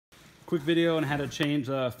Quick video on how to change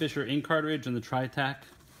the Fisher Ink Cartridge in the TriTac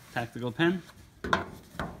Tactical Pen.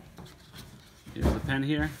 Here's the pen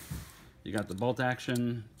here. You got the bolt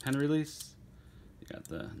action pen release. You got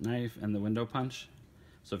the knife and the window punch.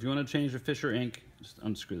 So if you want to change the Fisher ink, just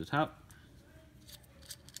unscrew the top.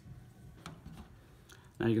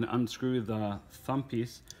 Now you're going to unscrew the thumb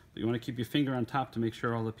piece, but you want to keep your finger on top to make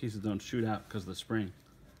sure all the pieces don't shoot out because of the spring.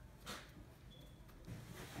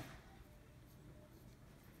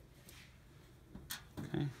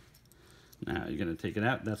 Okay. Now you're going to take it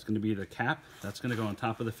out. That's going to be the cap. That's going to go on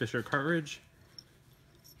top of the Fisher cartridge.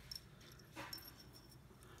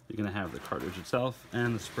 You're going to have the cartridge itself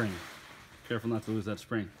and the spring. Careful not to lose that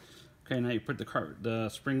spring. Okay, now you put the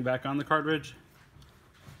spring back on the cartridge.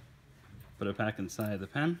 Put it back inside the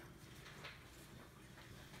pen.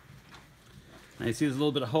 Now you see there's a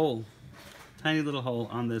little bit of hole, tiny little hole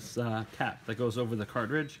on this cap that goes over the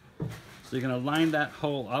cartridge. So you're going to line that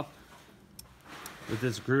hole up with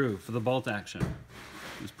this groove for the bolt action.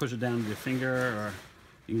 Just push it down with your finger, or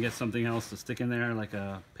you can get something else to stick in there, like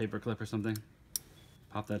a paper clip or something.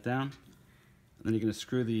 Pop that down, and then you're going to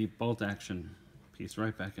screw the bolt action piece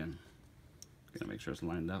right back in. Gonna make sure it's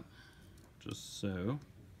lined up, just so.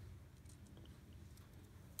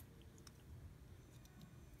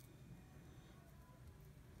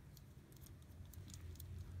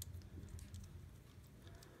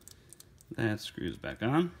 That screws back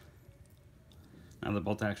on. Now the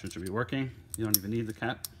bolt action should be working. You don't even need the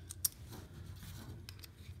cap.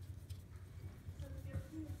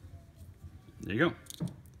 There you go.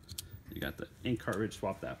 You got the ink cartridge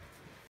swapped out.